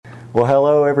Well,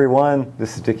 hello everyone.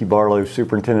 This is Dickie Barlow,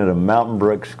 Superintendent of Mountain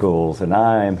Brook Schools, and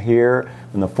I am here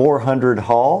in the 400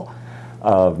 Hall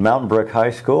of Mountain Brook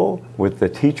High School with the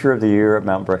Teacher of the Year at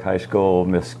Mountain Brook High School,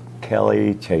 Miss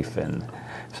Kelly Chaffin.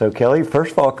 So Kelly,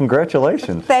 first of all,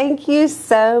 congratulations. Thank you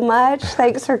so much.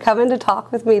 Thanks for coming to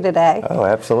talk with me today. Oh,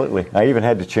 absolutely. I even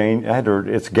had to change,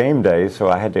 it's game day, so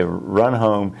I had to run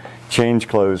home, change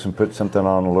clothes, and put something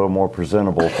on a little more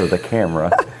presentable for the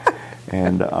camera.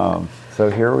 And so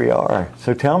here we are.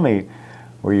 So tell me,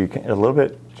 were you a little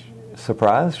bit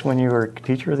surprised when you were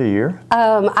Teacher of the Year?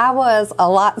 I was a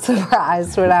lot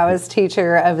surprised when I was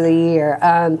Teacher of the Year.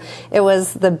 It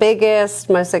was the biggest,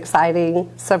 most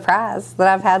exciting surprise that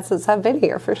I've had since I've been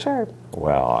here, for sure.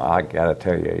 Well, I got to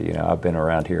tell you, I've been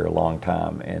around here a long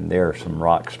time, and there are some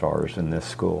rock stars in this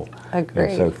school.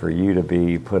 Agreed. And so for you to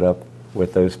be put up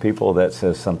with those people, that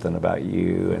says something about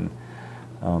you and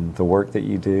the work that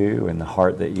you do and the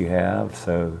heart that you have.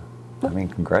 So, I mean,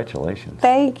 congratulations.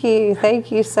 Thank you.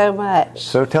 Thank you so much.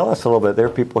 So tell us a little bit. There are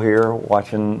people here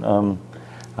watching,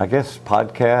 I guess,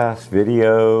 podcast,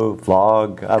 video,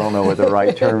 vlog. I don't know what the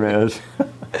right term is.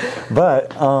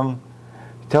 But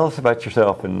tell us about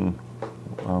yourself and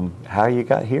how you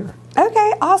got here.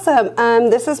 Okay, awesome.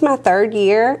 This is my third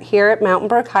year here at Mountain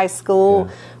Brook High School.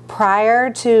 Yeah.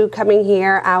 Prior to coming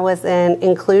here, I was an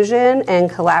inclusion and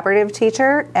collaborative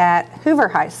teacher at Hoover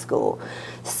High School.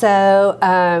 So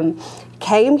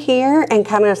came here and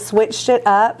kind of switched it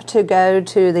up to go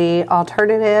to the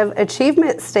alternative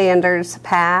achievement standards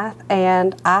path,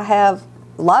 and I have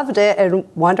loved it and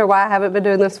wonder why I haven't been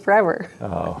doing this forever.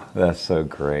 Oh, that's so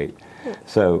great.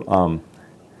 So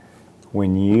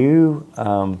when you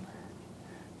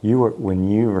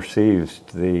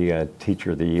received the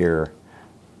Teacher of the Year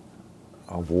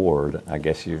award, I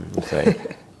guess you would say,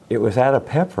 it was at a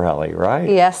pep rally, right?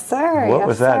 Yes, sir. What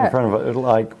was that in front of?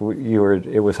 Like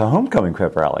it was a homecoming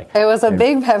pep rally. It was a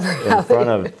big pep rally in front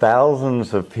of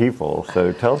thousands of people.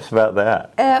 So tell us about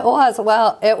that. It was.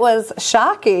 Well, it was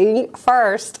shocking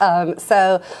first.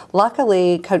 So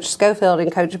luckily, Coach Schofield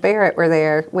and Coach Barrett were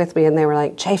there with me, and they were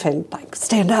like, "Chaffin, like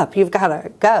stand up, you've got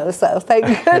to go." So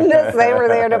thank goodness they were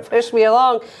there to push me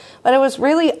along. But it was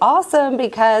really awesome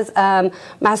because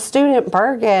my student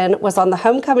Bergen was on the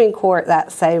homecoming court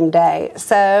that same day.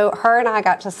 So her and I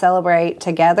got to celebrate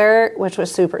together, which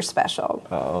was super special.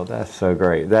 Oh, that's so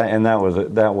great. That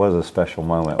was a special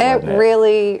moment, wasn't it? It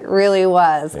really, really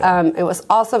was. Yeah. It was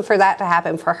awesome for that to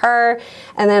happen for her,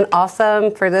 and then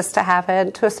awesome for this to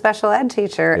happen to a special ed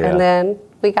teacher. Yeah. And then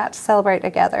we got to celebrate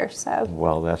together. So.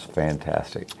 Well, that's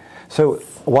fantastic. So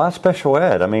why special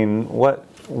ed? I mean,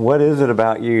 what is it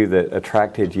about you that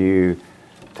attracted you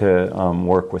to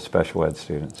work with special ed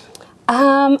students?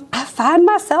 I find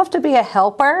myself to be a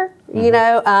helper,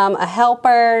 a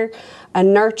helper, a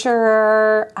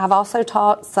nurturer. I've also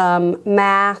taught some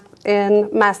math in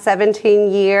my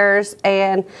 17 years,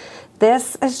 and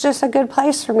this is just a good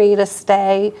place for me to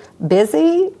stay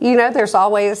busy. There's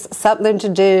always something to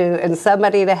do and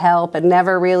somebody to help, and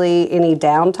never really any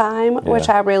downtime, which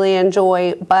I really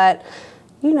enjoy. But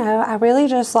I really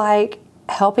just like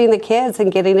helping the kids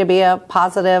and getting to be a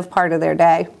positive part of their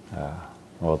day.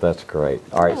 Well, that's great.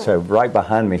 All right, so right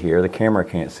behind me here, the camera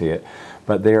can't see it,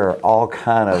 but there are all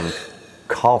kind of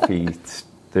coffee.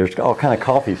 There's all kind of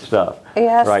coffee stuff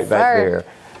right back there.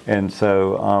 And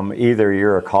so either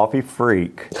you're a coffee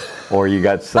freak or you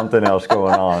got something else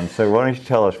going on. So why don't you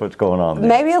tell us what's going on there?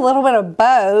 Maybe a little bit of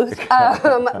both.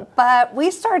 But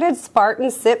we started Spartan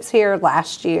Sips here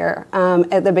last year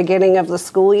at the beginning of the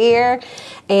school year.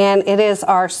 And it is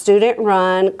our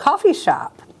student-run coffee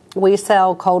shop. We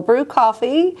sell cold brew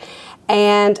coffee.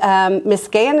 And Miss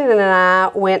Gannon and I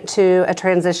went to a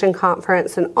transition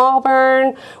conference in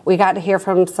Auburn. We got to hear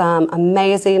from some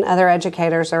amazing other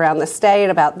educators around the state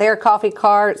about their coffee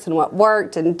carts and what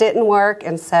worked and didn't work.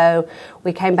 And so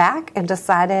we came back and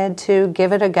decided to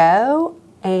give it a go.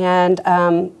 And,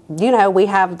 we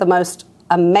have the most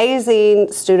amazing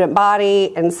student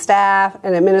body and staff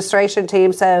and administration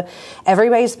team. So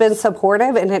everybody's been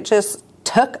supportive, and it just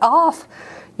took off.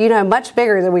 Much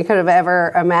bigger than we could have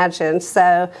ever imagined.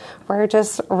 So we're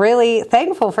just really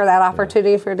thankful for that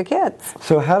opportunity for the kids.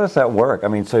 So how does that work? I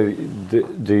mean, so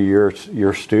do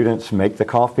your students make the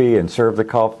coffee and serve the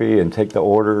coffee and take the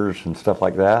orders and stuff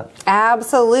like that?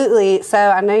 Absolutely. So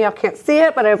I know y'all can't see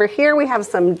it, but over here we have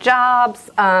some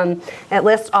jobs. It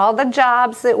lists all the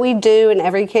jobs that we do, and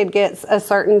every kid gets a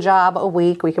certain job a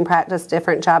week. We can practice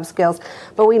different job skills.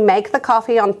 But we make the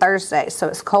coffee on Thursday. So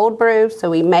it's cold brew. So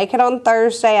we make it on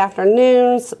Thursday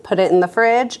afternoons, put it in the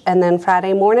fridge, and then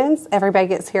Friday mornings, everybody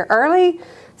gets here early,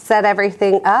 set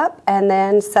everything up, and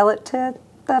then sell it to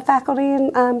the faculty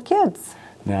and kids.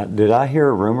 Now, did I hear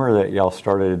a rumor that y'all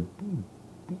started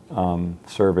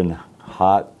serving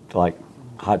hot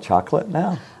chocolate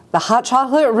now? The hot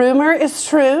chocolate rumor is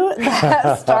true.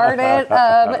 That started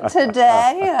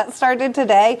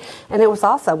today. And it was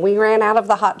awesome. We ran out of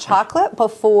the hot chocolate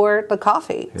before the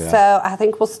coffee. Yeah. So I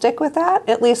think we'll stick with that,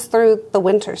 at least through the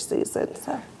winter season.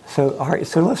 So, all right,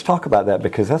 so let's talk about that,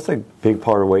 because that's a big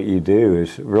part of what you do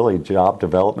is really job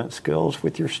development skills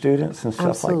with your students and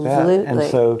stuff like that. And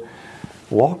so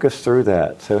walk us through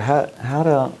that. So how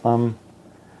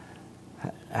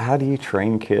do you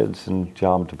train kids in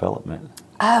job development?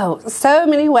 Oh, so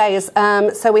many ways.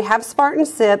 So we have Spartan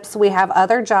SIPs. We have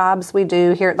other jobs we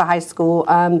do here at the high school.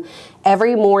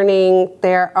 Every morning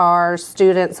there are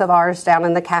students of ours down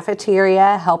in the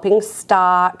cafeteria helping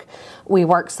stock. We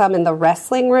work some in the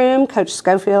wrestling room. Coach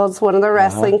Schofield's one of the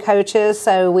wrestling coaches,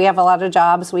 so we have a lot of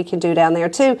jobs we can do down there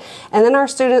too. And then our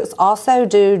students also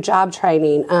do job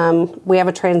training. We have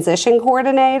a transition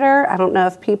coordinator. I don't know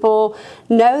if people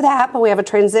know that, but we have a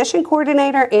transition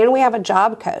coordinator and we have a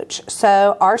job coach.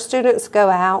 So our students go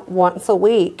out once a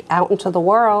week out into the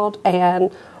world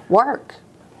and work.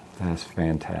 That's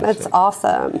fantastic. That's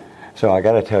awesome. So I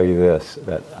got to tell you this,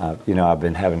 that I've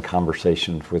been having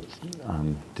conversations with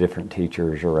different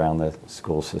teachers around the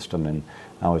school system, and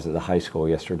I was at the high school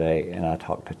yesterday, and I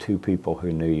talked to two people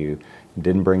who knew you,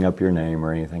 didn't bring up your name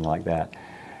or anything like that,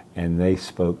 and they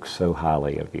spoke so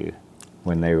highly of you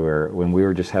when we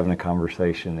were just having a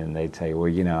conversation, and they'd say, well,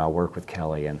 I work with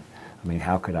Kelly, and I mean,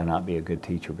 how could I not be a good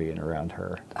teacher being around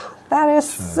her? That is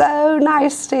so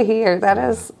nice to hear. That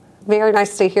is very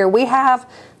nice to hear. We have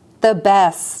the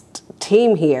best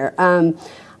team here.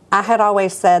 I had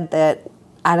always said that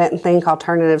I didn't think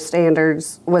alternative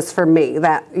standards was for me.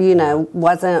 That,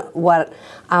 wasn't what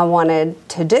I wanted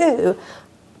to do.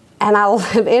 And I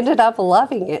have ended up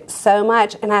loving it so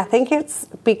much. And I think it's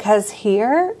because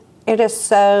here it is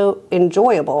so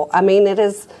enjoyable. I mean, it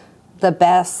is the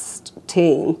best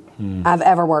team I've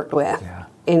ever worked with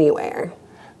anywhere.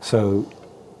 So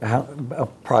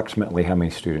approximately how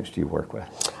many students do you work with?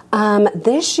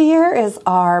 This year is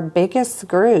our biggest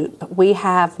group. We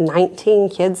have 19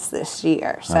 kids this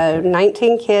year. So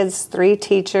 19 kids, 3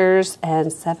 teachers,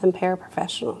 and 7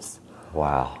 paraprofessionals.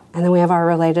 Wow. And then we have our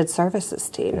related services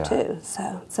team too.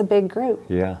 So it's a big group.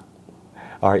 Yeah.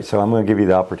 All right, so I'm going to give you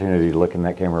the opportunity to look in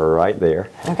that camera right there.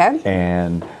 Okay.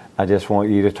 And I just want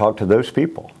you to talk to those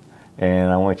people.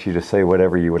 And I want you to say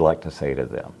whatever you would like to say to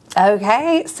them.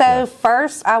 Okay, so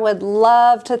first I would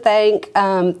love to thank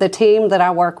the team that I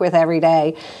work with every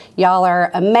day. Y'all are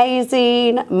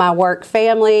amazing, my work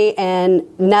family, and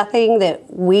nothing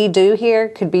that we do here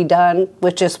could be done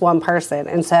with just one person.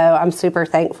 And so I'm super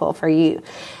thankful for you.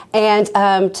 And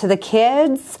to the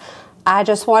kids, I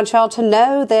just want y'all to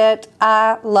know that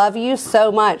I love you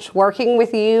so much. Working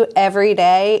with you every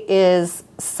day is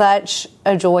such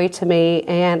a joy to me,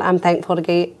 and I'm thankful to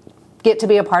get to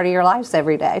be a part of your lives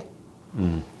every day.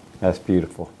 That's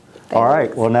beautiful. Thanks. All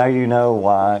right, well, now you know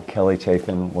why Kelly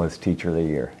Chaffin was Teacher of the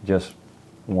Year. Just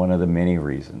one of the many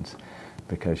reasons,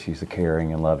 because she's a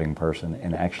caring and loving person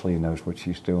and actually knows what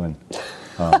she's doing.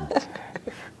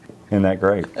 Isn't that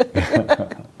great?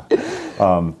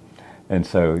 And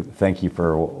so thank you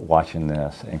for watching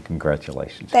this, and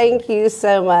congratulations. Thank you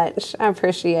so much. I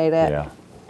appreciate it. Yeah.